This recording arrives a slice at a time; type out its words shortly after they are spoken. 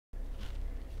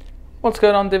What's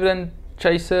going on, Dividend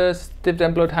Chasers?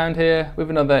 Dividend Bloodhound here with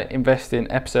another investing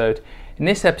episode. In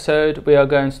this episode we are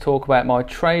going to talk about my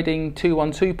trading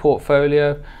 212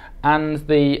 portfolio and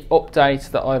the update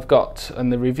that I've got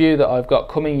and the review that I've got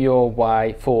coming your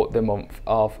way for the month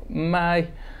of May,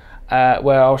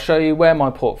 where I'll show you where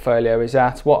my portfolio is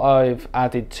at, what I've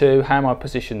added to, how my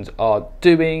positions are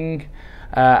doing,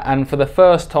 and for the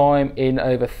first time in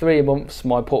over 3 months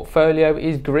my portfolio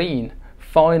is green.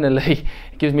 Finally,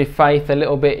 it gives me faith a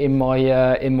little bit in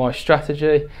my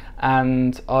strategy,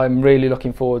 and I'm really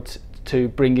looking forward to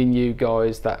bringing you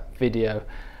guys that video.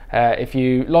 If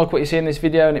you like what you see in this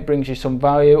video and it brings you some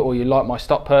value, or you like my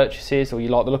stock purchases, or you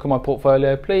like the look of my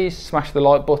portfolio, please smash the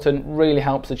like button. Really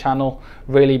helps the channel,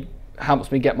 really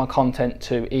helps me get my content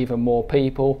to even more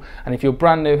people. And if you're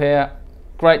brand new here,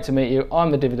 great to meet you.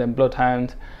 I'm the Dividend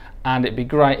Bloodhound, and it'd be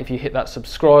great if you hit that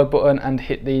subscribe button and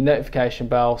hit the notification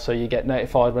bell so you get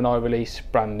notified when I release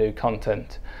brand new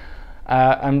content.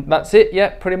 And that's it. Yeah,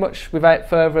 pretty much without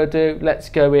further ado, let's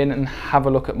go in and have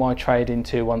a look at my trading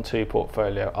 212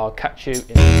 portfolio. I'll catch you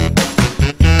in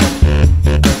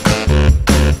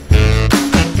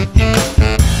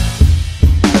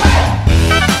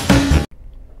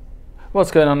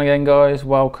What's going on again, guys?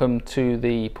 Welcome to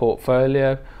the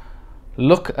portfolio.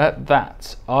 Look at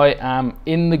that, I am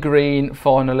in the green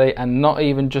finally, and not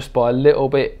even just by a little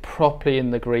bit, properly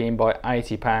in the green by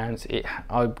 £80.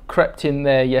 I crept in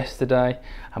there yesterday,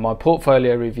 and my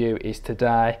portfolio review is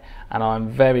today, and I'm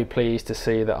very pleased to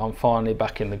see that I'm finally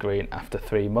back in the green after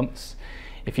 3 months.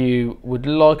 If you would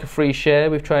like a free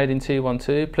share with Trading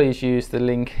 212, please use the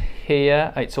link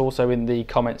here. It's also in the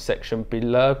comments section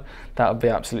below. That would be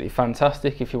absolutely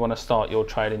fantastic. If you want to start your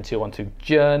Trading 212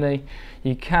 journey,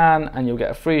 you can, and you'll get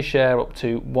a free share up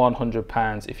to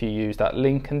 £100 if you use that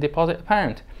link and deposit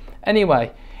 £1.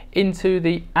 Anyway, into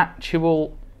the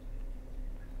actual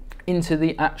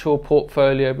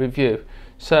portfolio review.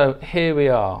 So here we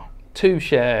are, 2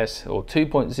 shares, or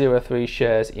 2.03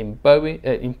 shares in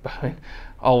Boeing,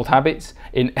 old habits,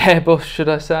 in Airbus should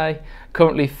I say,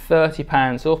 currently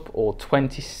 £30 up, or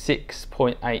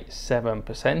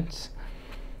 26.87%.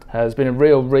 There's been a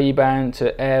real rebound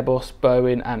to Airbus,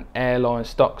 Boeing and airline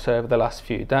stocks over the last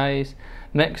few days.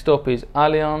 Next up is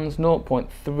Allianz,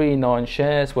 0.39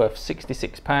 shares worth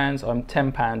 £66. I'm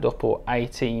 £10 up, or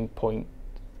 18.78%,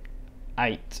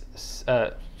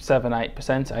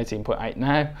 18.8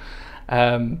 now.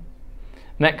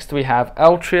 Next we have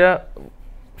Altria,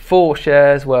 4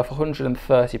 shares worth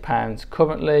 £130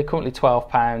 currently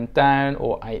 £12 down,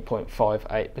 or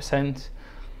 8.58%.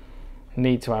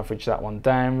 Need to average that one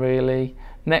down really.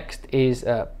 Next is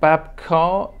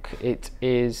Babcock. It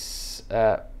is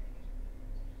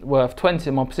worth 20.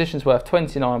 My position's worth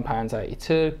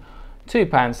 £29.82,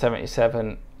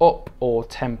 £2.77 up, or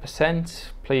 10%.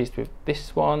 Pleased with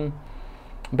this one.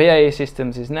 BAE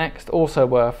Systems is next, also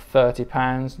worth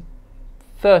 £30,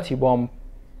 31p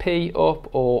up,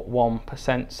 or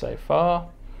 1% so far.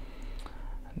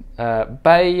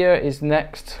 Bayer is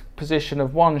next, position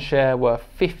of 1 share worth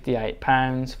 £58,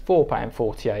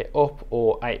 £4.48 up,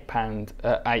 or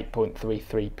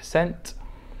 8.33%.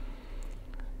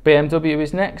 BMW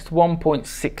is next,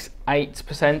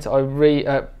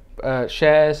 1.68%.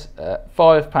 Shares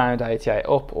 £5.88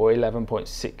 up, or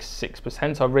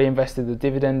 11.66%. I reinvested the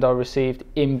dividend I received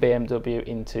in BMW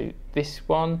into this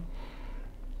one.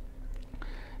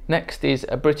 Next is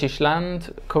a British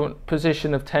Land, current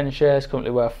position of 10 shares, currently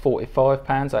worth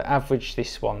 £45. I averaged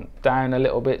this one down a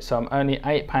little bit, so I'm only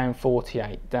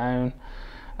 £8.48 down,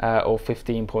 or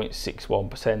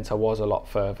 15.61%. I was a lot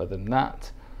further than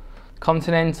that.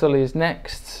 Continental is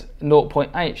next,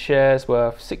 0.8 shares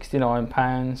worth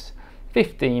 £69,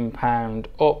 £15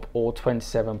 up, or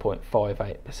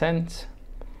 27.58%.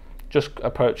 Just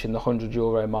approaching the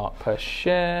 €100 mark per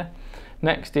share.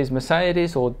 Next is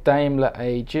Mercedes, or Daimler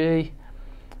AG.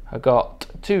 I got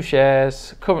 2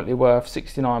 shares, currently worth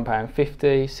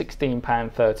 £69.50,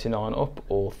 £16.39 up,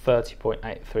 or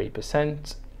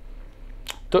 30.83%.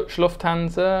 Dutch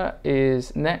Lufthansa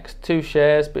is next, 2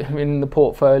 shares, but in the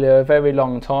portfolio a very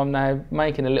long time now,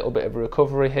 making a little bit of a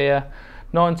recovery here.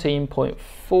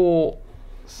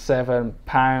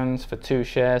 £19.47 for 2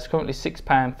 shares, currently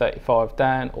 £6.35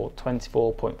 down, or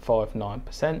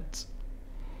 24.59%.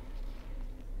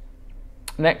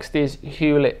 Next is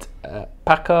Hewlett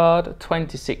Packard,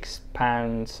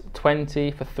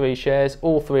 £26.20 for 3 shares.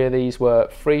 All 3 of these were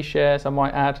free shares, I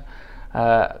might add.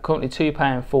 Currently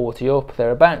 £2.40 up.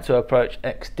 They're about to approach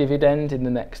ex-dividend in the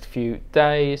next few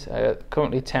days.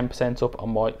 Currently 10% up on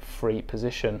my free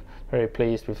position. Very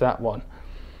pleased with that one.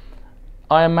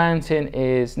 Iron Mountain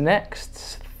is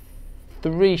next,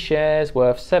 3 shares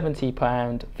worth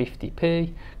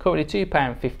 £70.50p, currently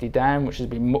 £2.50 down, which has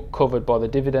been covered by the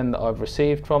dividend that I've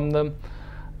received from them,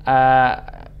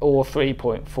 or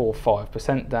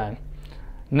 3.45% down.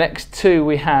 Next to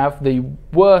we have the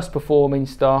worst performing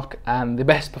stock and the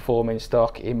best performing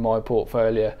stock in my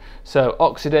portfolio. So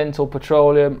Occidental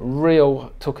Petroleum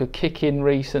took a kick in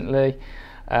recently,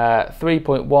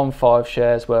 3.15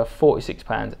 shares worth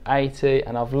 £46.80,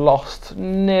 and I've lost,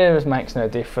 near as makes no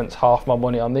difference, half my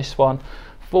money on this one,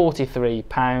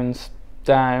 £43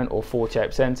 down, or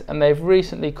 48%, and they've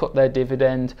recently cut their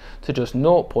dividend to just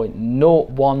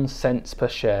 0.01 cents per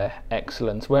share.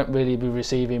 Excellent. Won't really be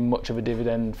receiving much of a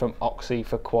dividend from Oxy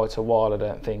for quite a while, I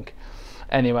don't think.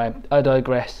 Anyway, I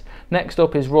digress. Next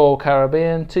up is Royal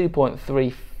Caribbean,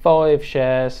 2.35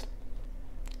 shares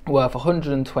worth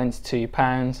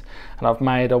 £122, and I've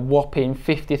made a whopping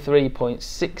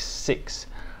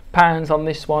 £53.66 on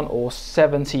this one, or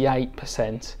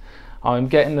 78%. I'm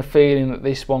getting the feeling that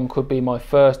this one could be my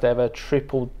first ever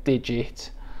triple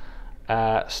digit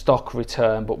stock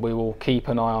return, but we will keep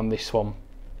an eye on this one.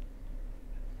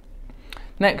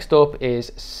 Next up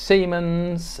is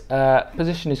Siemens.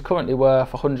 Position is currently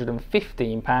worth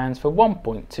 £115 for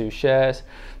 1.2 shares,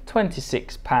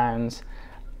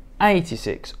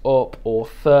 £26.86 up, or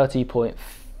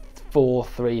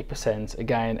 30.43%.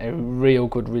 Again, a real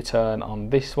good return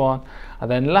on this one. And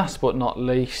then last but not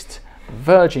least,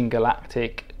 Virgin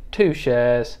Galactic, 2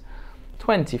 shares,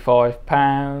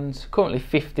 £25, currently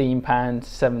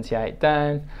 £15.78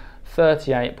 down,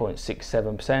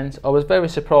 38.67%. I was very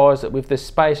surprised that with the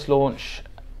space launch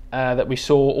that we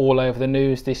saw all over the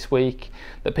news this week,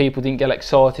 that people didn't get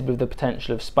excited with the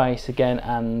potential of space again,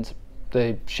 and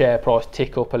the share price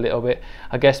tick up a little bit.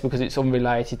 I guess because it's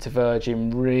unrelated to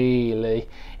Virgin really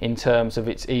in terms of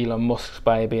its Elon Musk's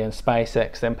baby and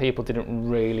SpaceX, then people didn't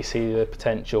really see the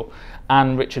potential.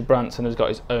 And Richard Branson has got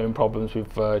his own problems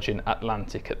with Virgin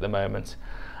Atlantic at the moment.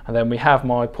 And then we have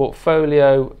my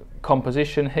portfolio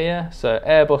composition here. So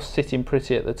Airbus sitting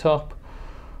pretty at the top.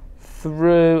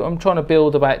 I'm trying to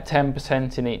build about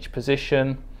 10% in each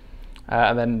position,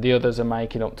 and then the others are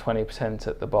making up 20%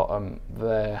 at the bottom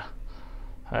there.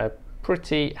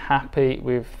 Pretty happy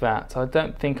with that. I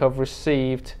don't think I've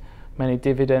received many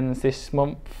dividends this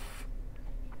month.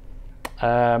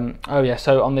 Oh yeah,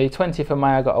 so on the 20th of May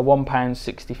I got a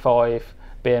 £1.65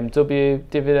 BMW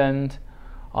dividend.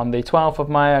 On the 12th of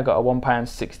May I got a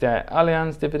 £1.68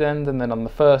 Allianz dividend, and then on the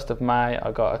 1st of May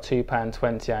I got a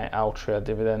 £2.28 Altria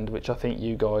dividend, which I think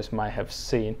you guys may have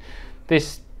seen.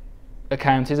 This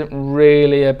account isn't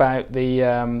really about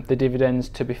the dividends,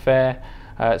 to be fair.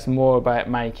 It's more about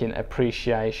making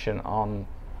appreciation on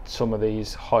some of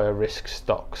these higher risk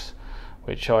stocks,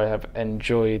 which I have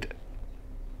enjoyed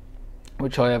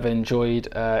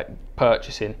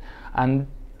purchasing. And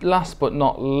last but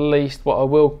not least, what I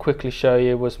will quickly show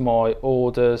you was my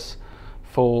orders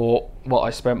for what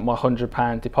I spent my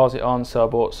 £100 deposit on. So I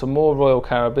bought some more Royal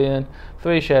Caribbean,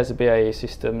 3 shares of BAE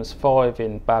Systems, 5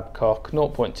 in Babcock,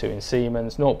 0.2 in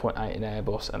Siemens, 0.8 in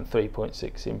Airbus, and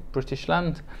 3.6 in British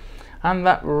Land. And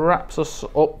that wraps us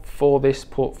up for this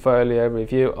portfolio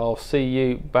review. I'll see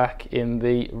you back in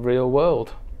the real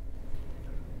world.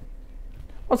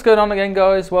 What's going on again,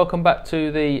 guys? Welcome back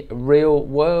to the real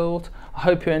world. I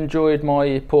hope you enjoyed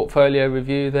my portfolio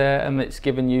review there, and it's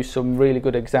given you some really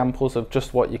good examples of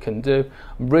just what you can do.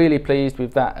 I'm really pleased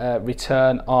with that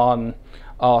return on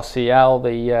RCL,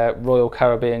 the Royal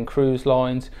Caribbean Cruise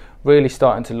Lines. Really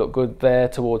starting to look good there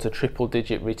towards a triple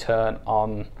digit return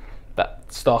on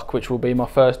that stock, which will be my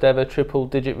first ever triple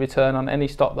digit return on any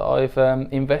stock that I've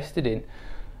invested in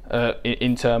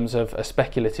terms of a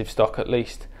speculative stock at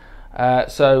least.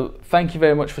 So thank you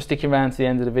very much for sticking around to the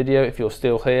end of the video. If you're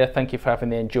still here, thank you for having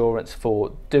the endurance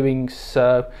for doing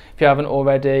so. If you haven't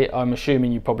already, I'm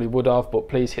assuming you probably would have, but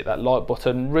please hit that like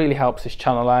button. Really helps this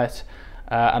channel out,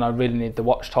 and I really need the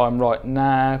watch time right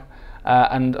now.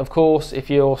 And of course, if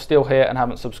you're still here and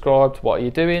haven't subscribed, what are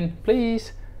you doing?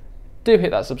 Please do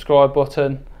hit that subscribe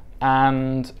button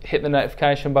and hit the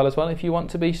notification bell as well if you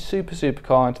want to be super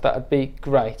kind. That would be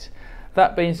great.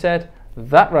 That being said,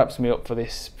 that wraps me up for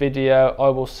this video. I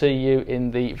will see you in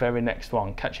the very next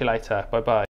one. Catch you later. Bye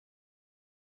bye.